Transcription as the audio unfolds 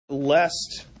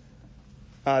lest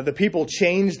the people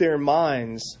change their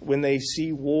minds when they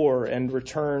see war and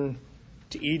return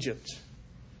to Egypt.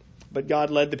 But God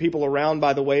led the people around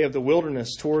by the way of the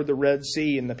wilderness toward the Red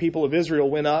Sea, and the people of Israel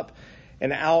went up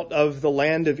and out of the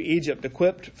land of Egypt,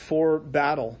 equipped for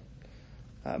battle.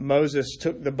 Moses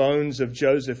took the bones of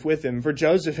Joseph with him, for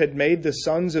Joseph had made the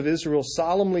sons of Israel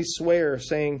solemnly swear,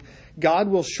 saying, God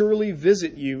will surely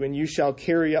visit you, and you shall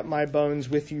carry up my bones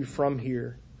with you from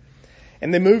here.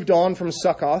 And they moved on from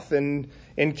Succoth and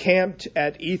encamped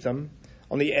at Etham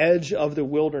on the edge of the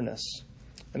wilderness.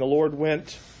 And the Lord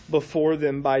went before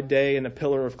them by day in a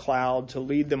pillar of cloud to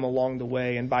lead them along the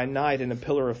way, and by night in a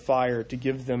pillar of fire to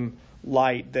give them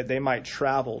light, that they might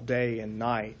travel day and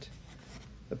night.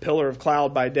 The pillar of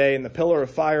cloud by day and the pillar of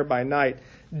fire by night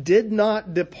did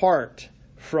not depart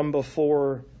from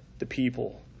before the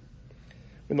people.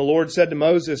 When the Lord said to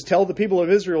Moses, tell the people of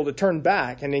Israel to turn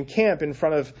back and encamp in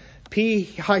front of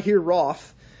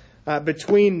Pi-hahiroth,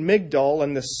 between Migdol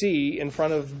and the sea, in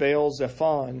front of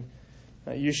Baal-zephon.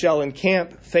 You shall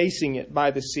encamp facing it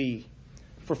by the sea.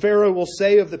 For Pharaoh will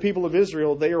say of the people of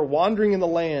Israel, they are wandering in the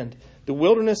land. The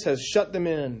wilderness has shut them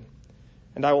in.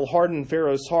 And I will harden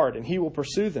Pharaoh's heart, and he will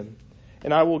pursue them.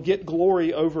 And I will get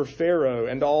glory over Pharaoh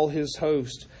and all his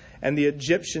host. And the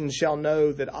Egyptians shall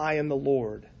know that I am the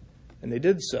Lord. And they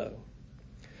did so.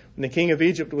 When the king of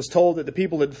Egypt was told that the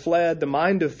people had fled, the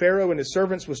mind of Pharaoh and his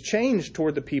servants was changed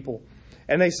toward the people.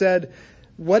 And they said,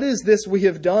 what is this we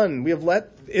have done? We have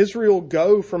let Israel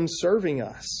go from serving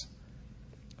us.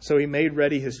 So he made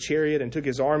ready his chariot and took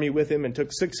his army with him and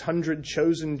took 600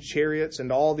 chosen chariots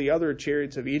and all the other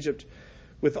chariots of Egypt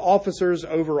with officers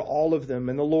over all of them.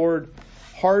 And the Lord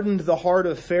hardened the heart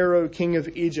of Pharaoh, king of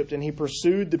Egypt, and he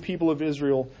pursued the people of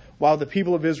Israel while the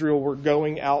people of Israel were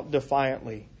going out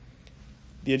defiantly.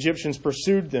 The Egyptians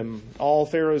pursued them, all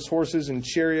Pharaoh's horses and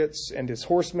chariots and his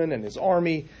horsemen and his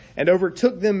army, and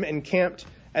overtook them and camped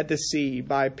at the sea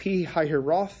by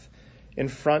Pi-hahiroth in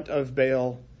front of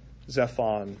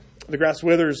Baal-zephon. The grass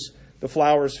withers, the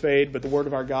flowers fade, but the word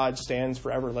of our God stands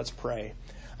forever. Let's pray.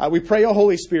 We pray, O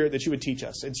Holy Spirit, that you would teach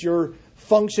us. It's your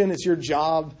function, it's your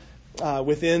job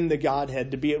within the Godhead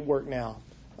to be at work now.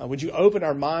 Would you open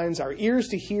our minds, our ears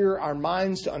to hear, our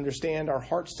minds to understand, our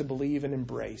hearts to believe and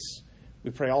embrace. We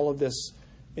pray all of this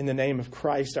in the name of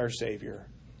Christ our Savior.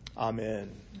 Amen.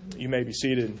 You may be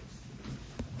seated.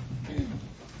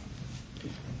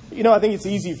 You know, I think it's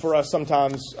easy for us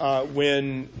sometimes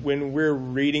when we're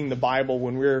reading the Bible,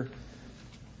 when we're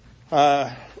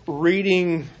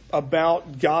reading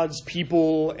about God's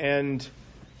people, and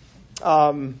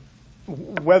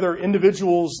whether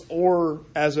individuals or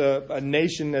as a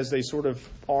nation, as they sort of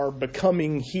are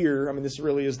becoming here. I mean, this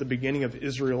really is the beginning of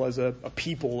Israel as a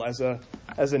people, as a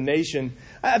nation.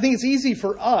 I think it's easy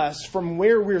for us from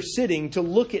where we're sitting to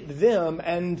look at them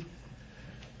and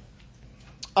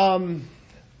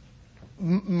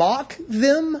mock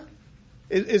them.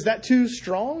 Is that too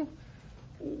strong?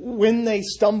 When they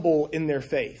stumble in their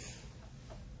faith,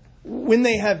 when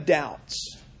they have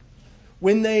doubts,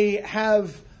 when they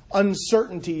have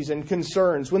uncertainties and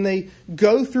concerns, when they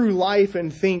go through life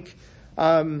and think,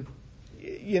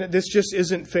 this just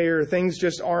isn't fair. Things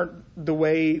just aren't the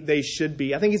way they should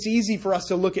be. I think it's easy for us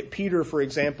to look at Peter, for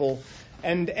example,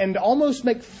 and almost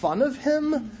make fun of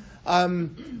him,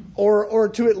 or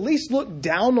to at least look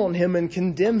down on him and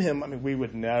condemn him. I mean, we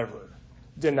would never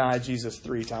deny Jesus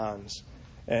 3 times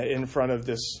in front of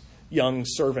this young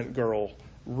servant girl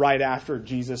right after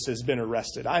Jesus has been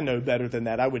arrested. I know better than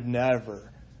that. I would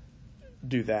never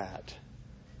do that.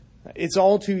 It's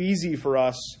all too easy for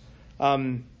us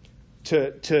to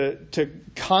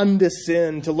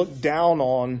condescend, to look down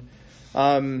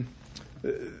on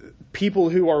people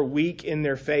who are weak in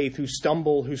their faith, who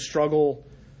stumble, who struggle,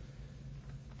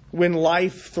 when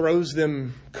life throws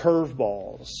them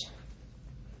curveballs.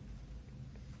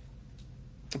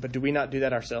 But do we not do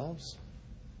that ourselves?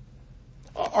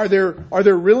 Is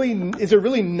there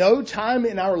really no time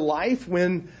in our life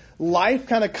when life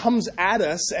kind of comes at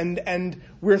us and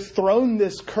we're thrown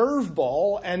this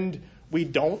curveball and we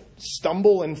don't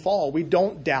stumble and fall. We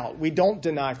don't doubt. We don't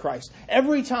deny Christ.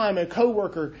 Every time a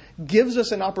coworker gives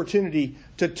us an opportunity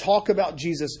to talk about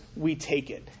Jesus, we take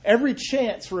it. Every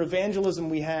chance for evangelism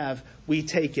we have, we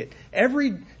take it.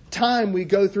 Every time we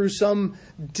go through some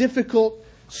difficult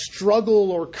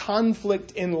struggle or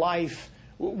conflict in life,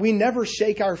 we never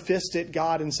shake our fist at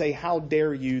God and say, how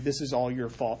dare you? This is all your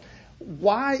fault.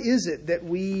 Why is it that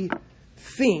we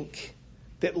think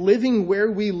that living where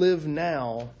we live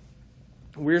now,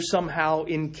 we're somehow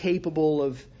incapable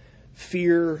of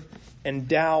fear and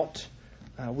doubt?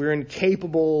 We're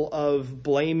incapable of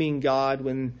blaming God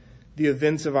when the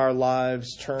events of our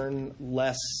lives turn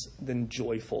less than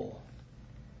joyful.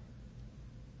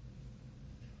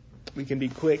 We can be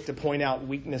quick to point out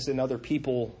weakness in other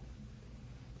people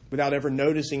without ever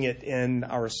noticing it in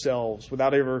ourselves,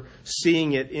 without ever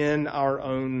seeing it in our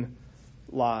own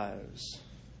lives.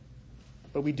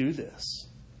 But we do this.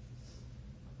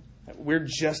 We're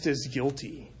just as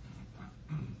guilty.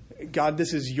 God,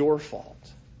 this is your fault.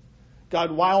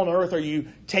 God, why on earth are you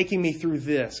taking me through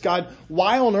this? God,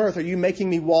 why on earth are you making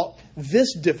me walk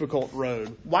this difficult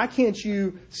road? Why can't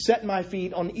you set my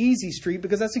feet on easy street?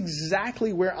 Because that's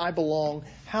exactly where I belong.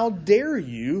 How dare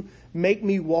you make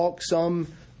me walk some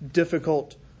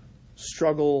difficult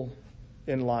struggle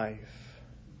in life?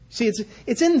 See,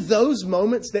 it's in those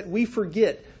moments that we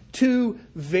forget two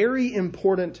very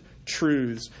important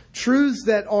truths. Truths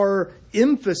that are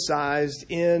emphasized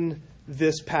in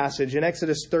this passage in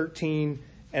Exodus 13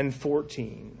 and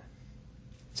 14.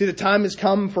 See, the time has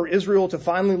come for Israel to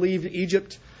finally leave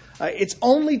Egypt. It's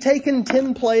only taken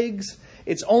 10 plagues.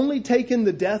 It's only taken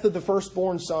the death of the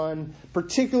firstborn son,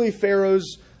 particularly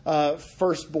Pharaoh's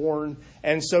firstborn.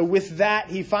 And so with that,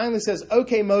 he finally says,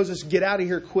 okay, Moses, get out of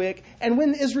here quick. And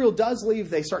when Israel does leave,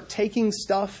 they start taking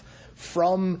stuff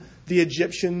from the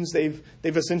Egyptians. They've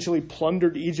essentially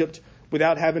plundered Egypt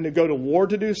without having to go to war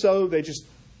to do so. They just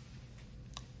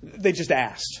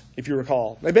asked, if you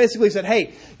recall. They basically said,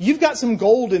 hey, you've got some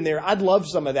gold in there. I'd love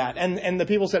some of that. And the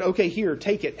people said, okay, here,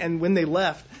 take it. And when they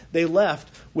left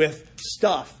with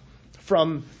stuff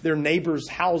from their neighbors'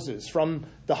 houses, from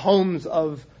the homes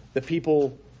of the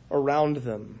people around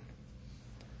them.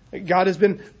 God has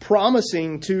been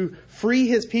promising to free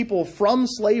his people from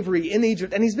slavery in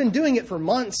Egypt, and he's been doing it for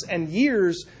months and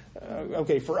years.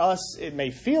 For us, it may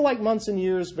feel like months and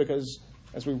years because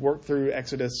as we work through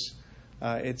Exodus,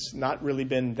 it's not really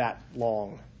been that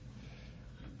long.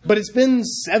 But it's been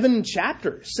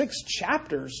 6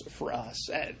 chapters for us.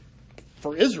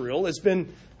 For Israel, it's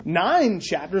been 9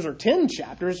 chapters or 10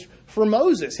 chapters for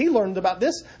Moses. He learned about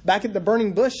this back at the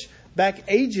burning bush back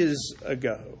ages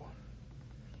ago.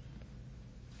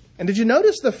 And did you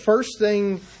notice the first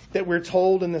thing that we're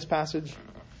told in this passage?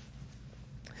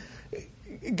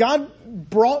 God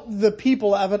brought the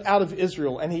people out of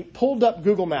Israel, and he pulled up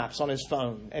Google Maps on his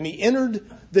phone, and he entered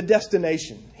the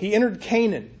destination. He entered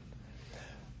Canaan.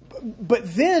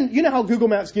 But then, you know how Google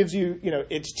Maps gives you,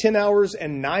 it's 10 hours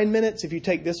and 9 minutes if you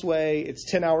take this way. It's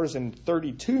 10 hours and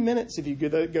 32 minutes if you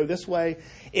go this way.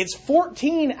 It's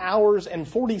 14 hours and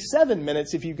 47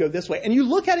 minutes if you go this way. And you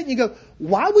look at it and you go,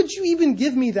 why would you even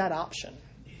give me that option?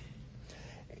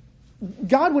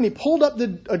 God, when he pulled up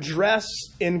the address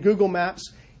in Google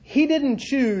Maps, he didn't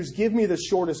choose, give me the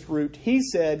shortest route. He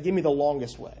said, give me the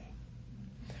longest way.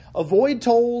 Avoid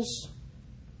tolls,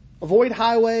 avoid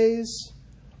highways,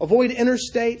 avoid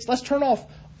interstates. Let's turn off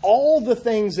all the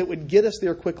things that would get us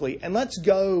there quickly, and let's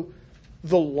go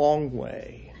the long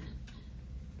way.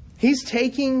 He's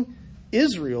taking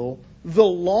Israel the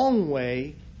long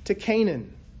way to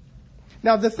Canaan.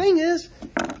 Now, the thing is,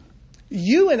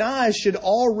 you and I should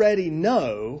already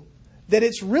know that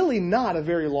it's really not a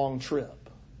very long trip.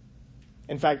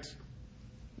 In fact,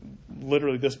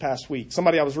 literally this past week,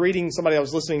 somebody I was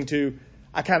listening to,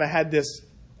 I kind of had this,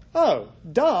 oh,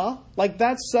 duh, like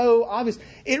that's so obvious.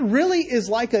 It really is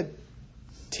like a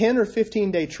 10 or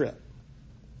 15 day trip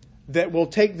that will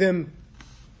take them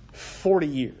 40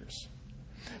 years.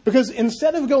 Because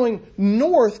instead of going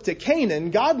north to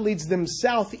Canaan, God leads them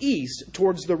southeast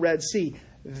towards the Red Sea.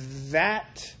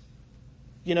 That,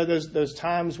 those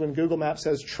times when Google Maps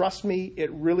says, trust me,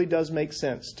 it really does make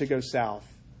sense to go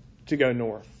south, to go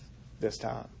north this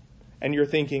time. And you're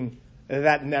thinking,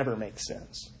 that never makes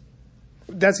sense.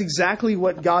 That's exactly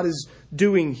what God is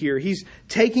doing here. He's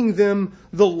taking them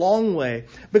the long way.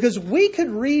 Because we could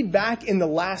read back in the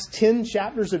last 10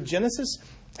 chapters of Genesis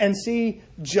and see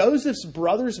Joseph's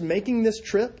brothers making this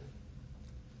trip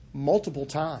multiple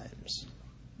times.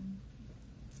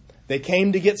 They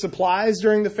came to get supplies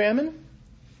during the famine.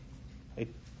 They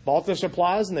bought their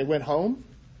supplies and they went home.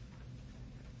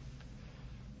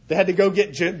 They had to go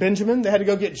get Benjamin. They had to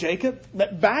go get Jacob.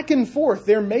 Back and forth,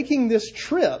 they're making this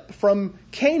trip from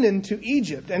Canaan to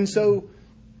Egypt. And so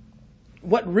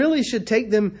what really should take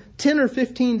them 10 or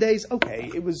 15 days, okay,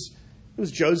 it was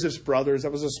Joseph's brothers.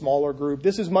 That was a smaller group.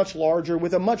 This is much larger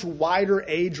with a much wider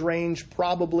age range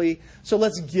probably. So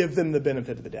let's give them the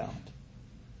benefit of the doubt.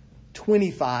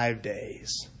 25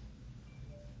 days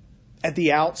at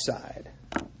the outside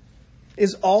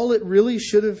is all it really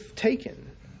should have taken.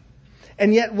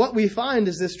 And yet what we find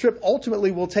is this trip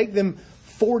ultimately will take them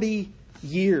 40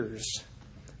 years.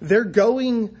 They're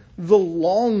going the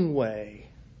long way.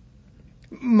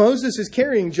 Moses is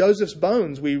carrying Joseph's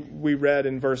bones, we read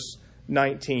in verse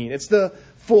 19. It's the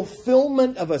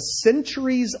fulfillment of a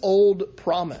centuries-old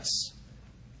promise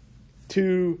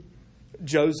to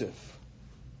Joseph.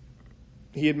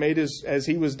 He had made as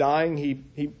he was dying,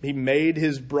 he made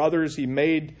his brothers, he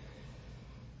made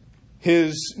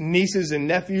his nieces and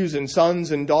nephews and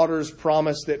sons and daughters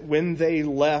promise that when they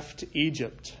left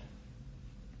Egypt,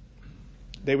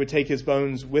 they would take his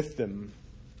bones with them.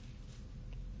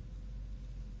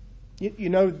 You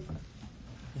know,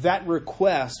 that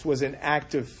request was an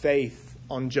act of faith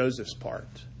on Joseph's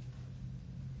part.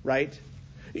 Right?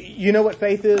 You know what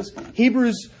faith is?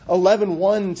 Hebrews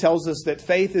 11:1 tells us that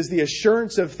faith is the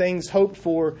assurance of things hoped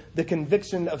for, the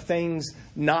conviction of things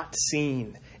not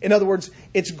seen. In other words,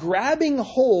 it's grabbing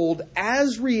hold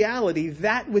as reality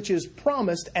that which is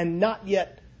promised and not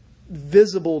yet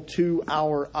visible to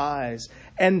our eyes.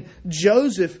 And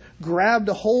Joseph grabbed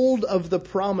hold of the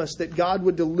promise that God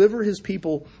would deliver his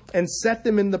people and set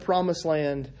them in the promised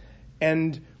land.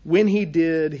 And when he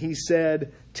did, he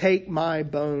said, "Take my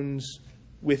bones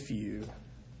with you.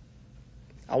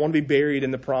 I want to be buried in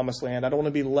the promised land. I don't want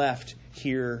to be left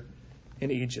here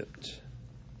in Egypt."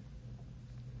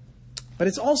 But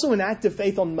it's also an act of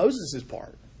faith on Moses'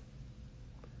 part.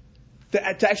 To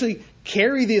actually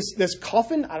carry this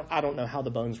coffin. I don't know how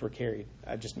the bones were carried.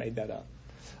 I just made that up.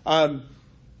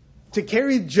 To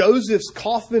carry Joseph's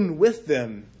coffin with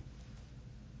them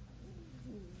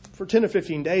for 10 or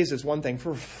 15 days is one thing.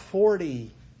 For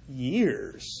 40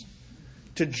 years,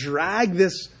 to drag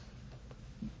this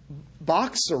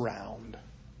box around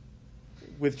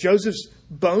with Joseph's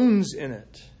bones in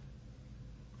it.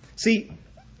 See,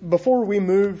 before we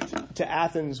moved to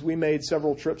Athens, we made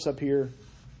several trips up here.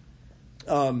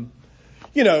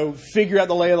 Figure out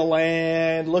the lay of the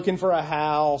land, looking for a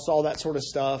house, all that sort of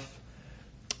stuff.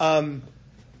 And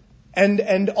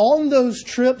on those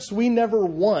trips, we never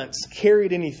once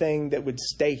carried anything that would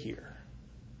stay here.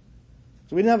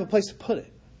 So we didn't have a place to put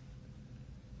it.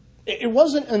 It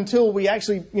wasn't until we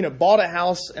actually, bought a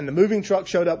house and the moving truck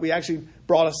showed up, we actually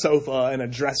brought a sofa and a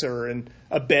dresser and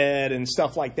a bed and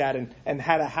stuff like that and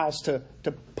had a house to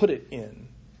put it in.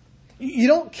 You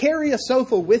don't carry a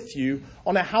sofa with you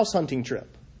on a house hunting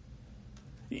trip.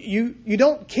 You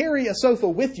don't carry a sofa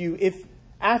with you if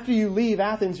after you leave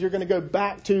Athens, you're going to go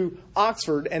back to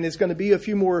Oxford and it's going to be a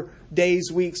few more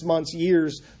days, weeks, months,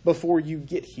 years before you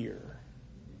get here.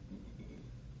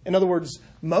 In other words,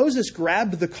 Moses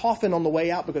grabbed the coffin on the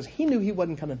way out because he knew he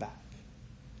wasn't coming back.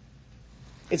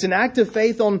 It's an act of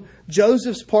faith on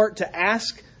Joseph's part to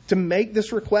ask to make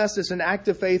this request. It's an act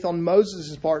of faith on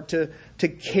Moses' part to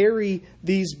carry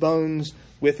these bones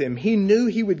with him. He knew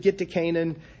he would get to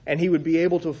Canaan and he would be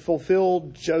able to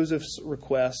fulfill Joseph's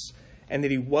requests and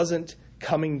that he wasn't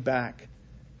coming back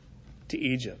to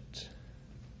Egypt.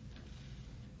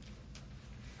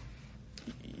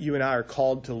 You and I are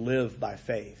called to live by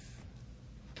faith.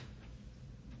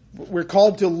 We're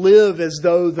called to live as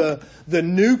though the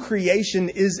new creation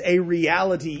is a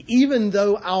reality, even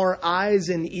though our eyes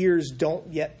and ears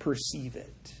don't yet perceive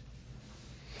it.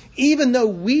 Even though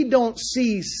we don't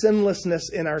see sinlessness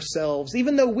in ourselves,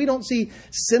 even though we don't see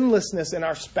sinlessness in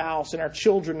our spouse, in our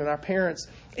children, in our parents,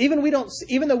 even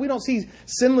though we don't see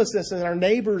sinlessness in our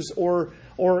neighbors or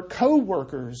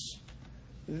co-workers,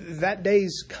 that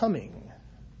day's coming.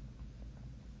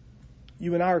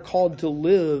 You and I are called to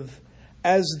live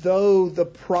as though the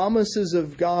promises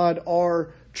of God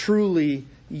are truly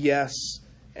yes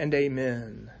and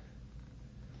amen.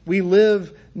 We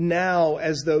live now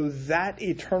as though that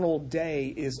eternal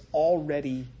day is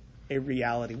already a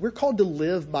reality. We're called to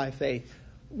live by faith.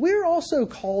 We're also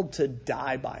called to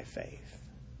die by faith.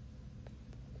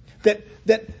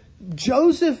 That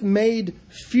Joseph made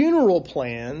funeral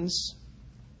plans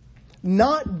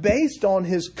not based on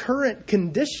his current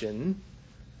condition,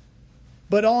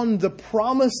 but on the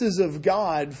promises of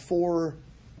God for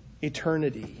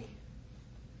eternity.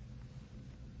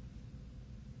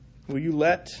 Will you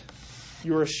let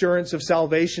your assurance of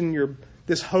salvation,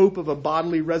 this hope of a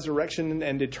bodily resurrection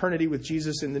and eternity with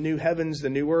Jesus in the new heavens, the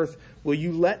new earth, will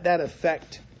you let that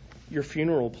affect your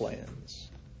funeral plans?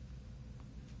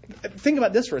 Think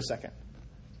about this for a second.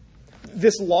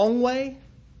 This long way,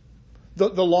 the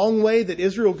long way that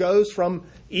Israel goes from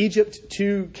Egypt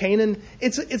to Canaan,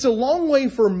 it's a long way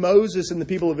for Moses and the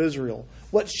people of Israel.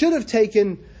 What should have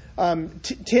taken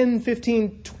 10,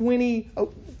 15, 20,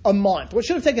 a month. What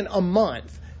should have taken a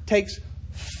month takes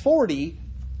 40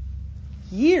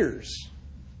 years.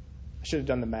 I should have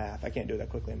done the math. I can't do it that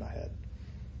quickly in my head.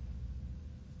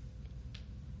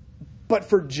 But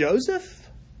for Joseph,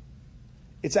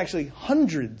 it's actually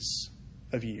hundreds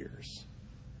of years.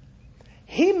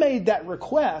 He made that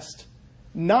request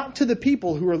not to the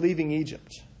people who are leaving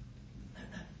Egypt,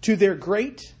 to their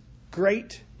great,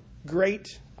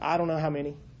 I don't know how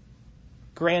many,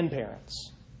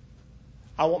 grandparents.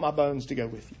 I want my bones to go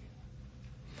with you.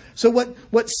 So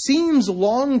what seems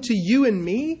long to you and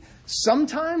me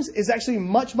sometimes is actually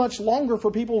much, much longer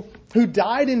for people who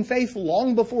died in faith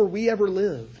long before we ever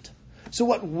lived. So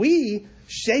what we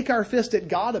shake our fist at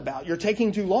God about, you're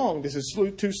taking too long, this is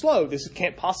too slow, this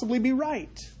can't possibly be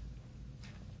right.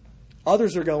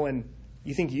 Others are going,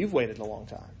 you think you've waited a long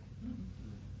time?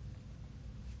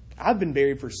 I've been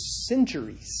buried for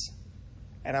centuries,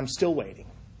 and I'm still waiting.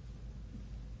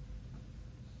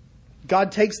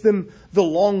 God takes them the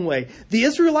long way. The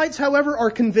Israelites, however,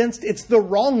 are convinced it's the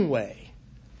wrong way.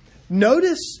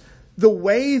 Notice the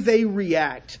way they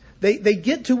react. They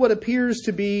get to what appears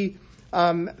to be,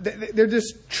 they're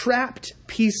this trapped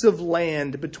piece of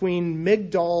land between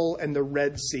Migdol and the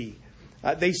Red Sea.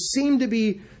 They seem to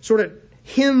be sort of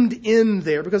hemmed in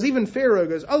there, because even Pharaoh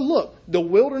goes, oh, look, the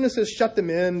wilderness has shut them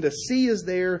in. The sea is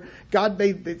there.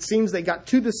 It seems they got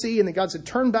to the sea, and then God said,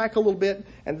 turn back a little bit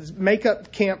and make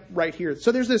up camp right here.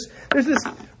 So there's this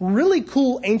really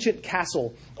cool ancient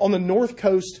castle on the north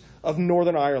coast of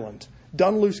Northern Ireland,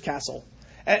 Dunluce Castle.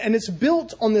 And it's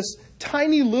built on this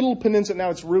tiny little peninsula. Now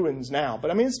it's ruins now, but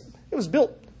I mean, it was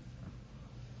built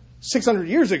 600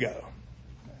 years ago.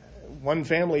 One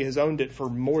family has owned it for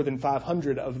more than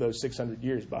 500 of those 600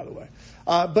 years, by the way.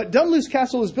 But Dunluce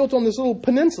Castle is built on this little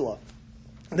peninsula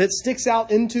that sticks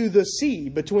out into the sea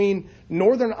between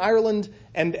Northern Ireland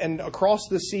and across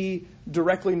the sea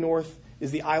directly north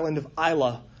is the island of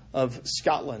Islay of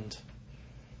Scotland.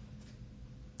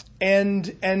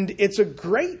 And it's a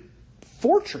great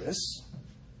fortress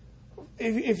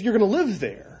if you're going to live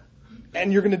there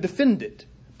and you're going to defend it.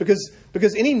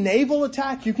 Because any naval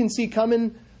attack you can see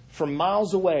coming from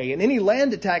miles away, and any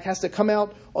land attack has to come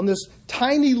out on this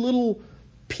tiny little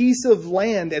piece of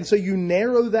land, and so you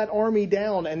narrow that army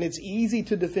down, and it's easy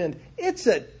to defend. It's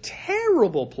a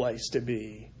terrible place to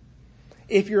be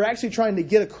if you're actually trying to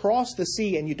get across the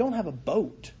sea and you don't have a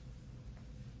boat.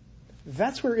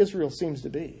 That's where Israel seems to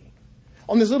be.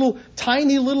 On this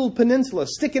tiny little peninsula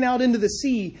sticking out into the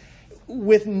sea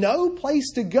with no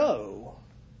place to go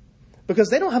because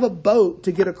they don't have a boat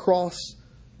to get across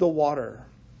the water.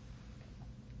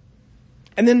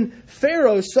 And then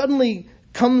Pharaoh suddenly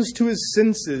comes to his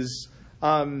senses,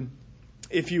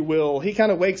 if you will. He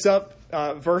kind of wakes up,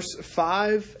 verse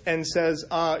 5, and says,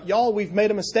 y'all, we've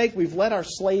made a mistake. We've let our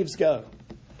slaves go.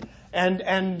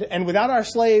 And without our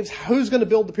slaves, who's going to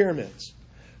build the pyramids?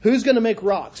 Who's going to make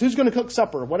rocks? Who's going to cook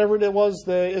supper? Whatever it was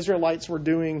the Israelites were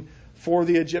doing for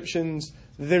the Egyptians,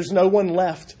 there's no one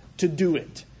left to do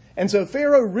it. And so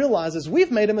Pharaoh realizes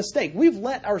we've made a mistake. We've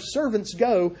let our servants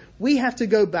go. We have to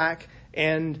go back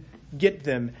and get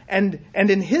them. And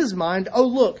in his mind, oh,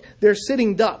 look, they're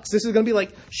sitting ducks. This is going to be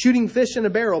like shooting fish in a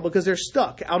barrel because they're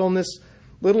stuck out on this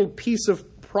little piece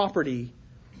of property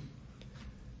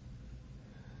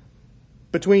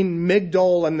between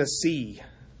Migdol and the sea.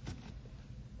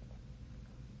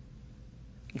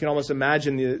 You can almost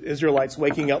imagine the Israelites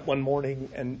waking up one morning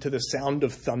and to the sound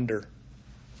of thunder.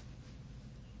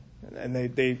 And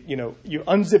they you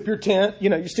unzip your tent,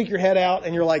 you stick your head out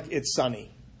and you're like, it's sunny.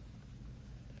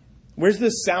 Where's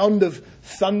this sound of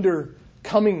thunder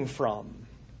coming from?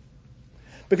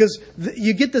 Because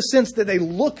you get the sense that they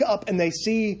look up and they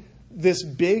see this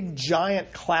big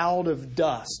giant cloud of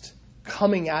dust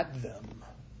coming at them.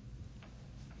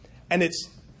 And it's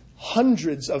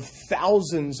hundreds of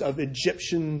thousands of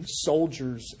Egyptian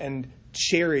soldiers and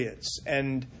chariots,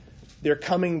 and they're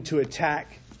coming to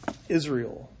attack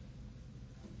Israel.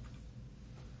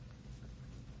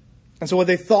 And so what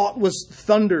they thought was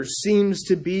thunder seems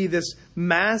to be this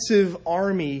massive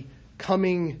army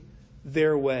coming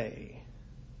their way.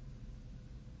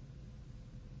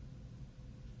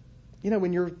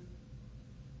 When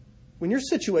your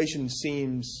situation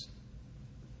seems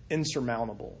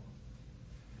insurmountable,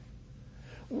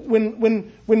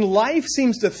 when life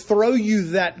seems to throw you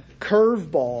that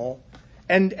curveball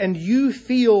and you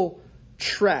feel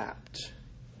trapped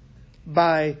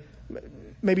by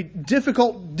maybe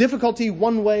difficulty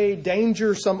one way,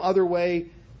 danger some other way,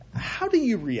 how do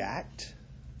you react?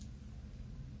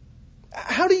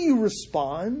 How do you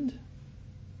respond?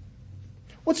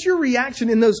 What's your reaction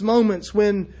in those moments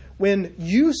when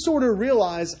you sort of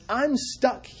realize I'm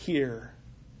stuck here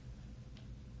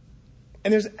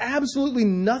and there's absolutely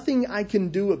nothing I can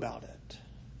do about it?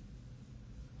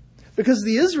 Because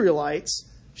the Israelites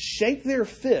shake their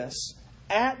fists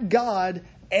at God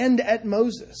and at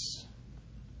Moses.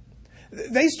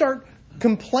 They start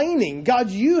complaining. God,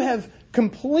 you have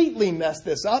completely messed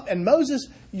this up. And Moses,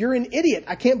 you're an idiot.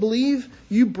 I can't believe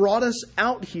you brought us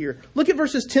out here. Look at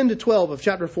verses 10 to 12 of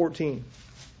chapter 14.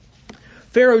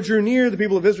 Pharaoh drew near, the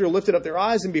people of Israel lifted up their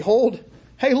eyes, and behold,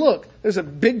 hey, look, there's a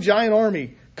big giant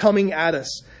army coming at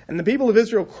us. And the people of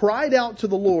Israel cried out to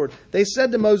the Lord. They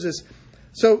said to Moses,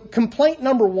 so complaint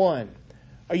number one,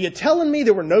 are you telling me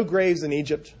there were no graves in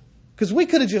Egypt? Because we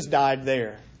could have just died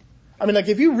there. I mean, like,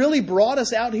 if you really brought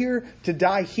us out here to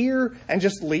die here and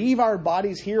just leave our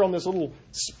bodies here on this little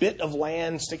spit of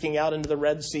land sticking out into the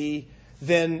Red Sea,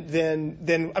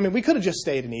 then I mean, we could have just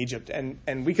stayed in Egypt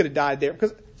and we could have died there.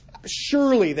 Because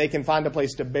surely they can find a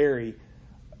place to bury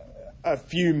a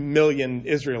few million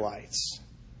Israelites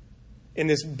in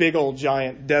this big old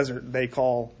giant desert they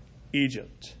call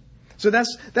Egypt. So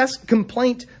that's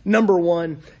complaint number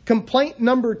one. Complaint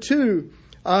number two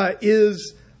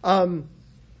is,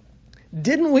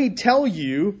 didn't we tell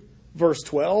you, verse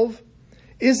 12,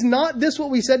 is not this what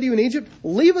we said to you in Egypt?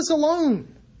 Leave us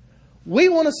alone. We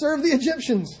want to serve the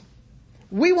Egyptians.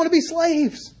 We want to be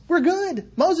slaves. We're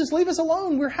good. Moses, leave us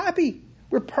alone. We're happy.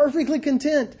 We're perfectly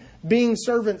content being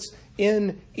servants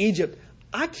in Egypt.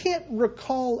 I can't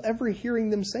recall ever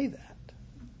hearing them say that.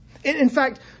 In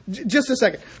fact, just a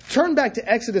second. Turn back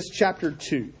to Exodus chapter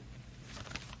 2.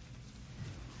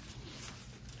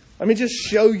 Let me just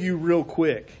show you real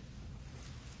quick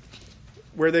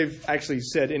where they've actually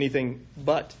said anything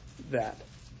but that.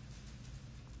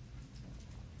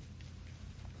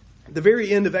 The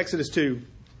very end of Exodus 2,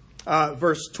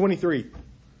 verse 23.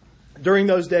 During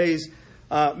those days,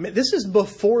 this is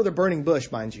before the burning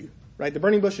bush, mind you, right? The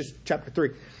burning bush is chapter 3.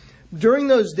 During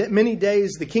those many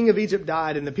days, the king of Egypt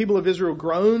died, and the people of Israel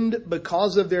groaned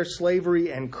because of their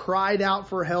slavery and cried out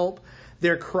for help.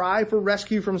 Their cry for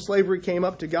rescue from slavery came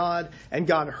up to God, and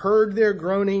God heard their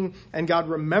groaning, and God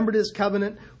remembered his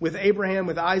covenant with Abraham,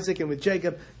 with Isaac, and with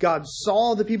Jacob. God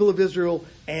saw the people of Israel,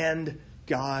 and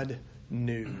God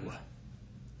knew.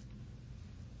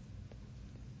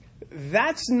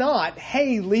 That's not,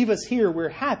 hey, leave us here, we're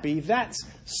happy. That's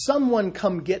someone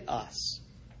come get us.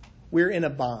 We're in a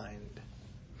bind.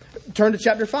 Turn to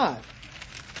chapter 5.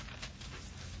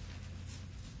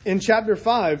 In chapter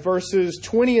 5, verses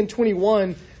 20 and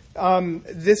 21,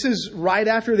 this is right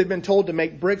after they've been told to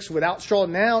make bricks without straw.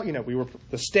 Now,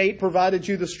 the state provided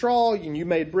you the straw and you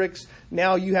made bricks.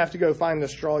 Now you have to go find the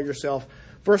straw yourself.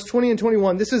 Verse 20 and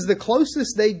 21, this is the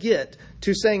closest they get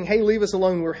to saying, hey, leave us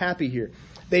alone, we're happy here.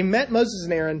 They met Moses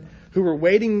and Aaron, who were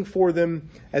waiting for them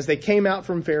as they came out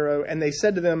from Pharaoh, and they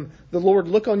said to them, the Lord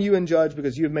look on you and judge,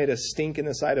 because you have made us stink in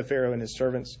the sight of Pharaoh and his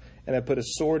servants, and have put a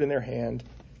sword in their hand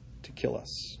to kill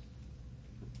us.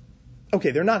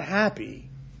 Okay, they're not happy.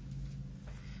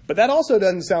 But that also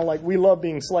doesn't sound like we love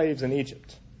being slaves in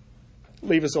Egypt.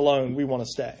 Leave us alone, we want to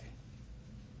stay.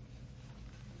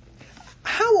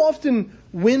 How often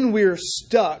when we're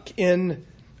stuck in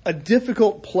a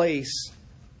difficult place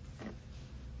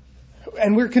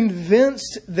and we're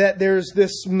convinced that there's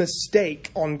this mistake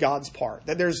on God's part,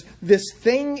 that there's this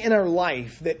thing in our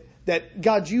life that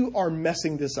God, you are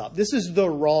messing this up. This is the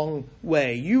wrong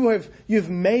way. You've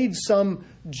made some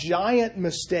giant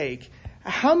mistake.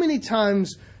 How many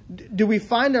times do we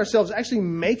find ourselves actually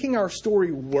making our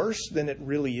story worse than it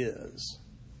really is?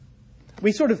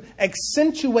 We sort of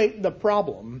accentuate the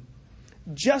problem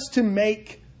just to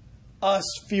make us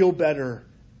feel better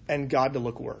and God to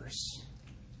look worse.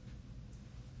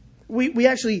 We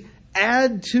actually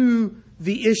add to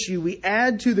the issue. We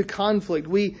add to the conflict.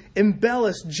 We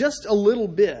embellish just a little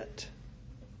bit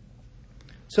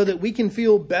so that we can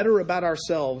feel better about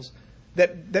ourselves,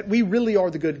 that we really are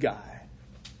the good guy.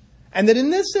 And that in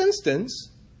this instance,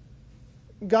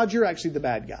 God, you're actually the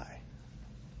bad guy.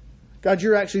 God,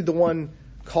 you're actually the one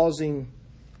causing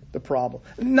the problem.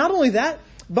 Not only that,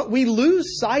 but we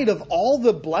lose sight of all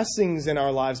the blessings in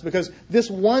our lives because this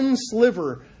one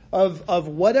sliver of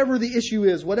whatever the issue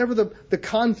is, whatever the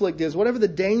conflict is, whatever the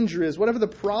danger is, whatever the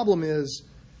problem is,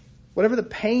 whatever the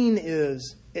pain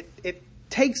is, it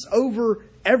takes over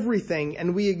everything,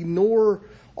 and we ignore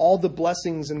all the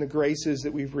blessings and the graces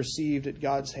that we've received at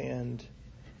God's hand,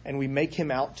 and we make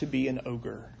him out to be an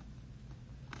ogre.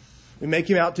 We make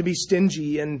him out to be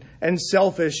stingy and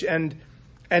selfish and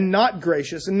not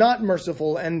gracious and not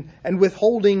merciful and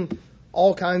withholding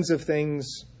all kinds of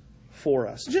things for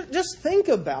us. Just think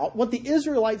about what the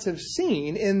Israelites have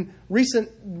seen in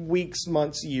recent weeks,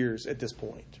 months, years at this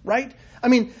point, right? I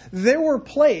mean, there were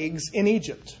plagues in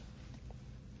Egypt,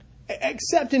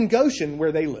 except in Goshen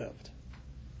where they lived.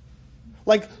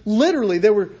 Like literally,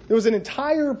 there was an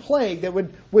entire plague that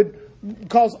would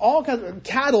cause all kinds of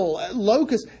cattle,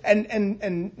 locusts,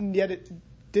 and yet it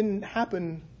didn't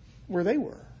happen where they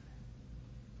were.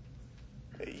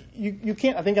 you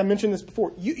can't, I think I mentioned this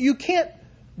before, you can't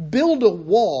build a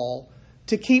wall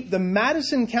to keep the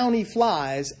Madison County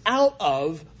flies out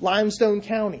of Limestone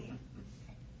County.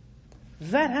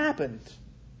 That happened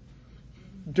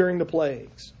during the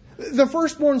plagues. The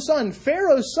firstborn son,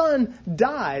 Pharaoh's son,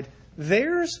 died.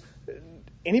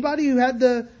 Anybody who had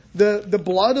the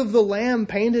blood of the lamb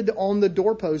painted on the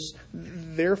doorposts,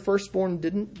 their firstborn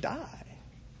didn't die.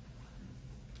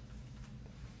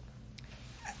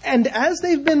 And as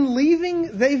they've been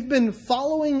leaving, they've been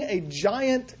following a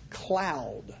giant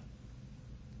cloud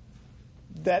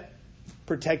that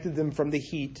protected them from the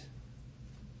heat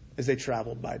as they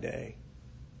traveled by day.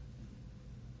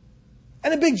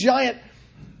 And a big giant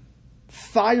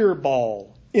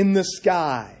fireball in the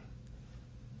sky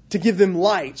to give them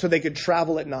light so they could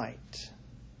travel at night.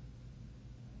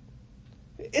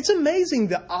 It's amazing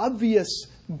the obvious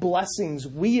blessings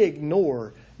we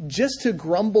ignore just to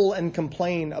grumble and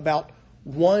complain about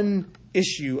one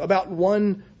issue, about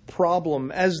one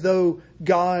problem, as though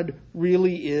God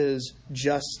really is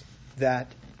just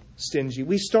that stingy.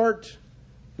 We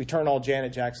turn all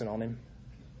Janet Jackson on him.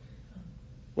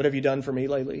 What have you done for me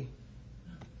lately?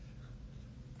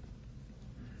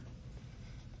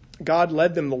 God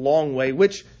led them the long way,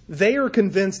 which they are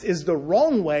convinced is the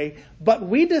wrong way, but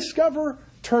we discover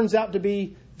turns out to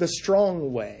be the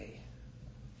strong way.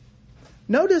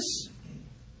 Notice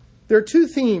there are two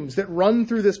themes that run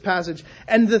through this passage,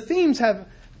 and the themes have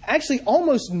actually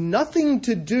almost nothing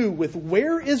to do with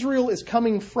where Israel is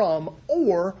coming from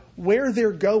or where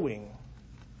they're going.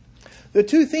 The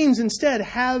two themes instead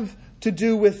have to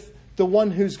do with the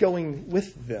one who's going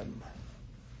with them.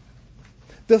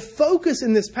 The focus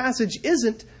in this passage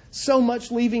isn't so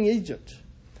much leaving Egypt,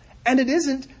 and it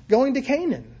isn't going to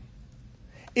Canaan.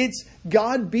 It's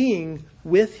God being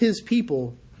with his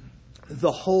people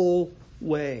the whole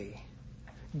way.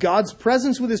 God's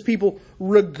presence with his people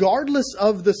regardless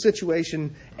of the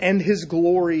situation and his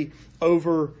glory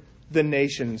over the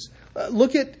nations.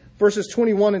 Look at verses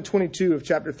 21 and 22 of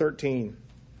chapter 13.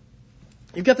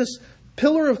 You've got this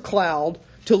pillar of cloud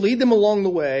to lead them along the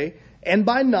way, and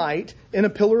by night in a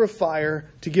pillar of fire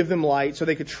to give them light so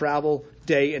they could travel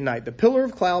day and night. The pillar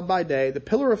of cloud by day, the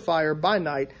pillar of fire by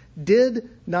night did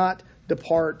not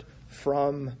depart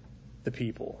from the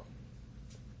people.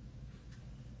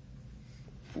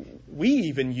 We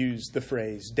even use the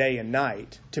phrase day and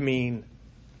night to mean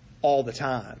all the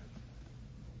time,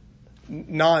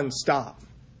 non-stop.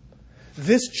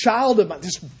 This child of mine,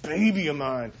 this baby of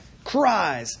mine,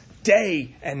 cries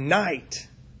day and night.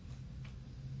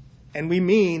 And we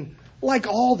mean like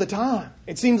all the time.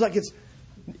 It seems like it's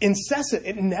incessant.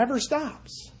 It never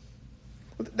stops.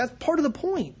 That's part of the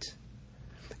point.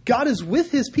 God is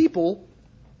with his people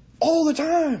all the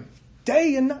time,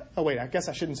 day and night. Oh, wait, I guess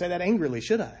I shouldn't say that angrily,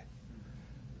 should I?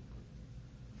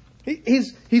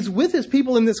 He's with his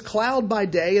people in this cloud by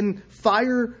day and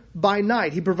fire by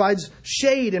night. He provides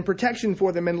shade and protection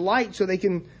for them and light so they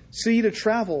can see to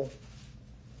travel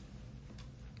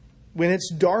when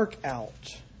it's dark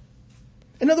out.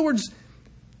 In other words,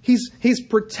 he's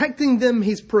protecting them,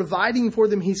 he's providing for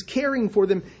them, he's caring for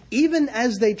them, even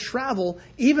as they travel,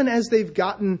 even as they've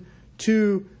gotten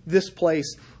to this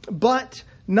place. But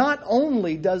not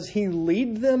only does he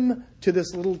lead them to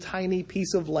this little tiny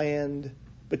piece of land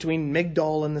between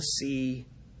Migdol and the sea,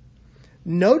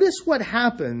 notice what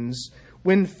happens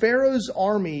when Pharaoh's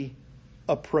army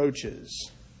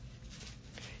approaches.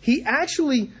 He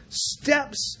actually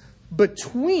steps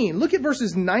between. Look at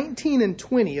verses 19 and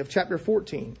 20 of chapter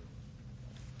 14.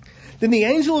 Then the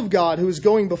angel of God who was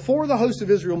going before the host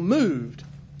of Israel moved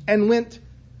and went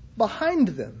behind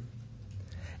them.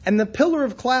 And the pillar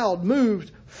of cloud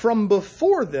moved from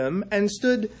before them and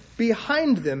stood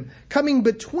behind them, coming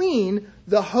between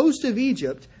the host of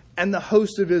Egypt and the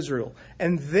host of Israel.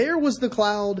 And there was the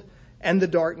cloud and the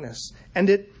darkness, and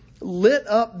it lit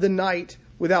up the night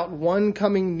without one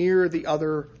coming near the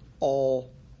other all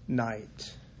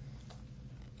night.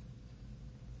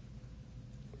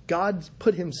 God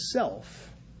put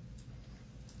himself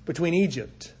between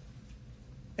Egypt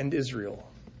and Israel.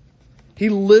 He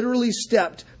literally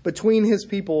stepped between his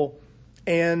people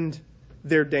and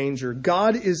their danger.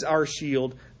 God is our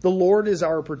shield. The Lord is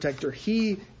our protector.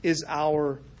 He is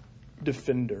our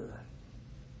defender.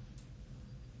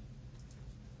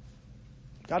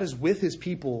 God is with his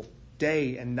people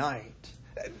day and night.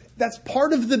 That's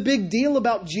part of the big deal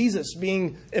about Jesus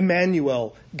being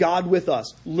Emmanuel, God with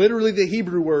us. Literally the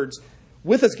Hebrew words,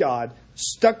 with us God,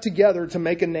 stuck together to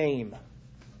make a name.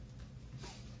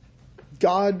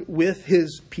 God with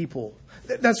his people.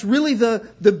 That's really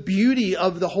the beauty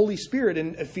of the Holy Spirit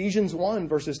in Ephesians 1,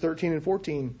 verses 13 and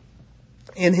 14.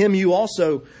 In him you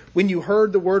also, when you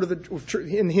heard the word of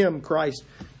in him, Christ,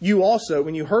 you also,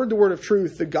 when you heard the word of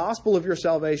truth, the gospel of your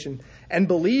salvation, and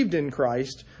believed in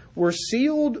Christ, were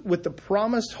sealed with the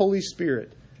promised Holy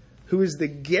Spirit, who is the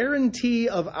guarantee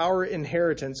of our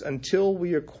inheritance until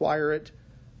we acquire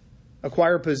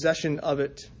possession of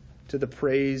it to the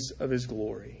praise of his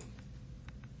glory.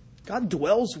 God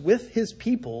dwells with his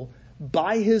people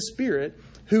by his Spirit,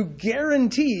 who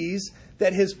guarantees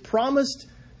that his promised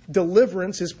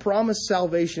deliverance, his promised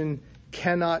salvation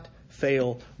cannot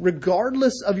fail.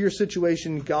 Regardless of your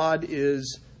situation, God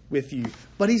is with you.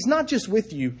 But he's not just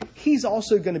with you, he's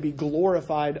also going to be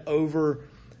glorified over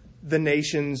the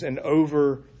nations and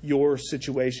over your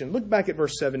situation. Look back at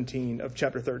verse 17 of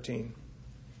chapter 13.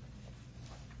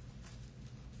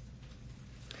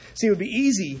 See, it would be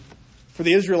easy for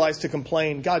the Israelites to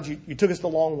complain, God, you took us the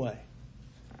long way.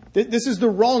 This is the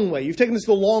wrong way. You've taken us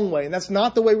the long way, and that's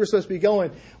not the way we're supposed to be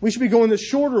going. We should be going the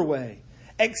shorter way.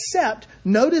 Except,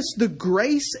 notice the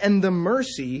grace and the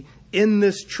mercy in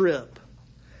this trip.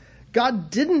 God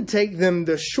didn't take them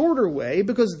the shorter way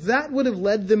because that would have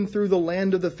led them through the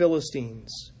land of the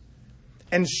Philistines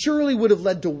and surely would have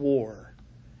led to war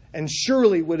and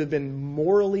surely would have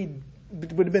been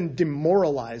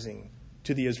demoralizing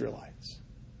to the Israelites.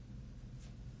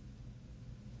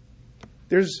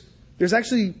 There's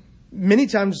actually many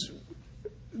times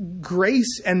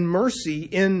grace and mercy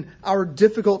in our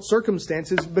difficult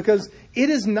circumstances because it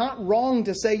is not wrong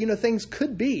to say, things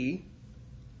could be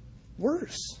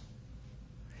worse.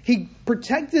 He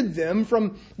protected them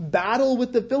from battle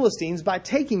with the Philistines by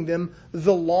taking them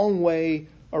the long way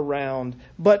around,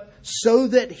 but so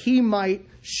that he might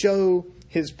show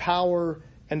his power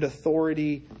and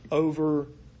authority over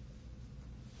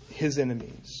his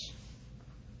enemies.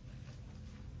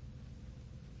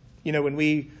 When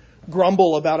we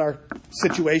grumble about our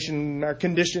situation, our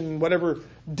condition, whatever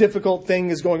difficult thing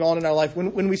is going on in our life,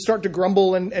 when we start to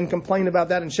grumble and complain about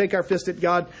that and shake our fist at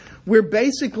God, we're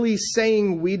basically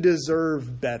saying we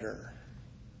deserve better.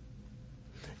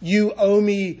 You owe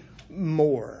me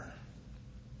more.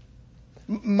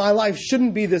 My life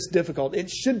shouldn't be this difficult. It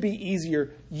should be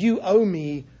easier. You owe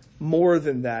me more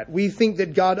than that. We think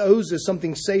that God owes us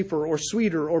something safer or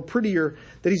sweeter or prettier,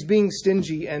 that he's being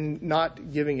stingy and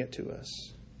not giving it to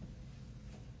us.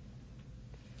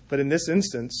 But in this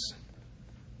instance,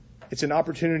 it's an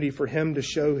opportunity for him to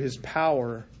show his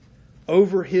power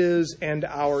over his and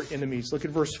our enemies. Look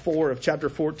at verse 4 of chapter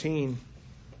 14.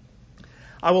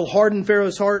 I will harden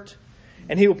Pharaoh's heart,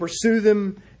 and he will pursue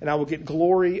them, and I will get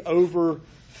glory over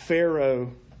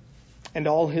Pharaoh and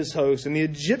all his hosts. And the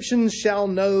Egyptians shall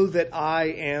know that I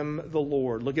am the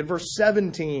Lord. Look at verse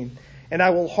 17. And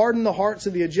I will harden the hearts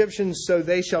of the Egyptians, so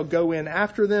they shall go in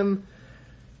after them.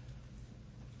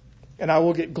 And I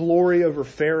will get glory over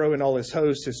Pharaoh and all his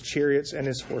hosts, his chariots and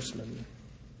his horsemen.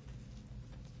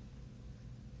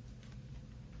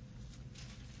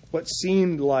 What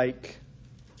seemed like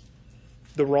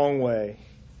the wrong way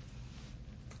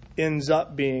ends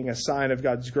up being a sign of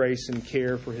God's grace and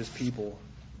care for his people,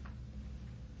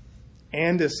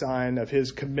 and a sign of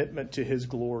his commitment to his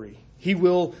glory. He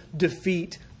will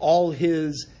defeat all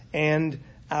his and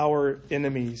our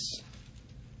enemies.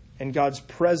 And God's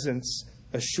presence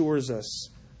assures us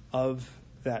of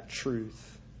that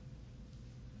truth.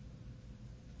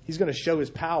 He's going to show his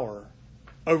power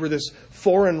over this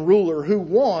foreign ruler who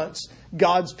wants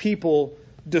God's people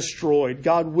destroyed.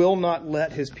 God will not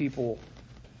let his people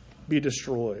be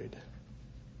destroyed.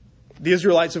 The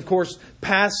Israelites, of course,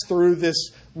 pass through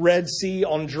this Red Sea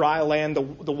on dry land.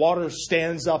 The water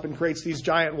stands up and creates these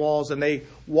giant walls, and they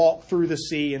walk through the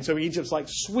sea. And so Egypt's like,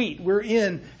 sweet, we're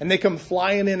in. And they come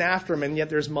flying in after them, and yet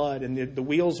there's mud, and the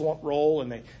wheels won't roll,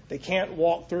 and they can't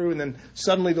walk through. And then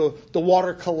suddenly the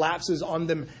water collapses on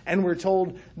them, and we're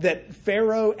told that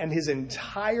Pharaoh and his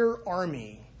entire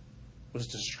army was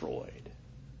destroyed.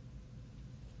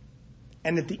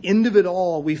 And at the end of it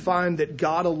all, we find that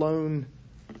God alone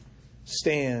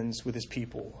stands with his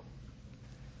people.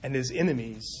 And his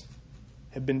enemies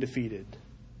have been defeated.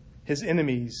 His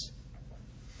enemies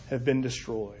have been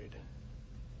destroyed.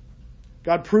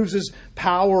 God proves his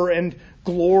power and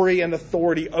glory and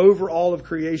authority over all of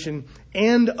creation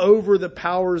and over the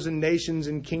powers and nations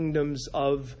and kingdoms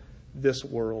of this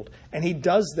world. And he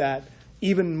does that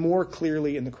even more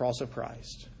clearly in the cross of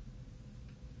Christ.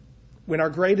 When our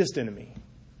greatest enemy,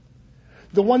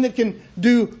 the one that can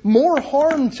do more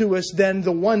harm to us than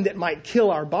the one that might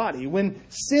kill our body, when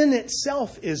sin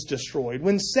itself is destroyed,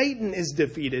 when Satan is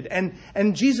defeated,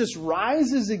 and Jesus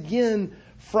rises again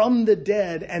from the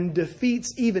dead and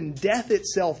defeats even death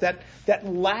itself, that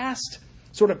last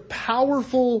sort of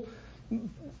powerful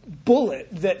bullet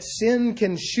that sin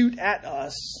can shoot at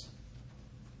us,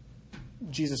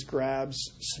 Jesus grabs,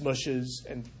 smushes,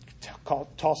 and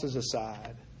tosses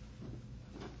aside.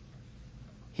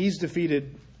 He's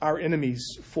defeated our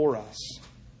enemies for us.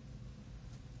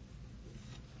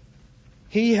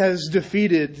 He has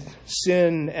defeated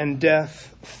sin and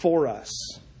death for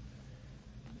us.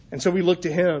 And so we look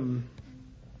to Him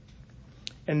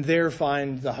and there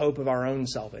find the hope of our own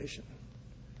salvation.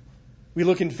 We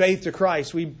look in faith to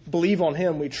Christ. We believe on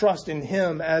Him. We trust in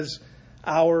Him as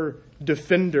our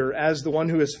defender, as the one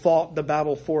who has fought the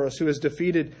battle for us, who has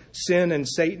defeated sin and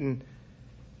Satan.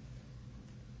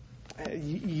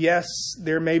 Yes,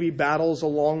 there may be battles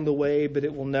along the way, but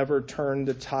it will never turn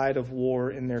the tide of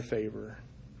war in their favor.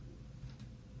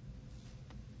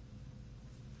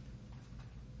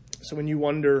 So when you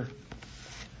wonder,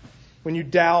 when you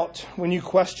doubt, when you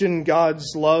question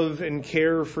God's love and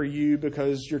care for you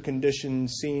because your condition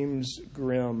seems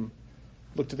grim,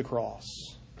 look to the cross.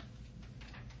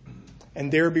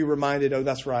 And there be reminded, oh,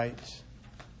 that's right.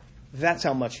 That's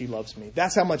how much He loves me.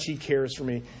 That's how much He cares for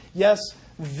me. Yes,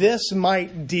 this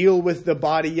might deal with the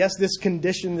body. Yes, this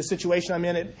condition, the situation I'm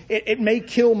in, it may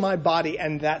kill my body,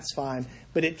 and that's fine.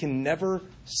 But it can never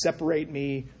separate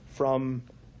me from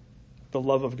the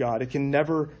love of God. It can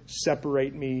never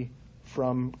separate me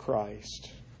from Christ.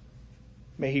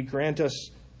 May He grant us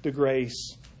the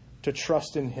grace to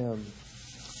trust in Him.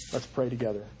 Let's pray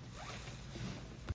together.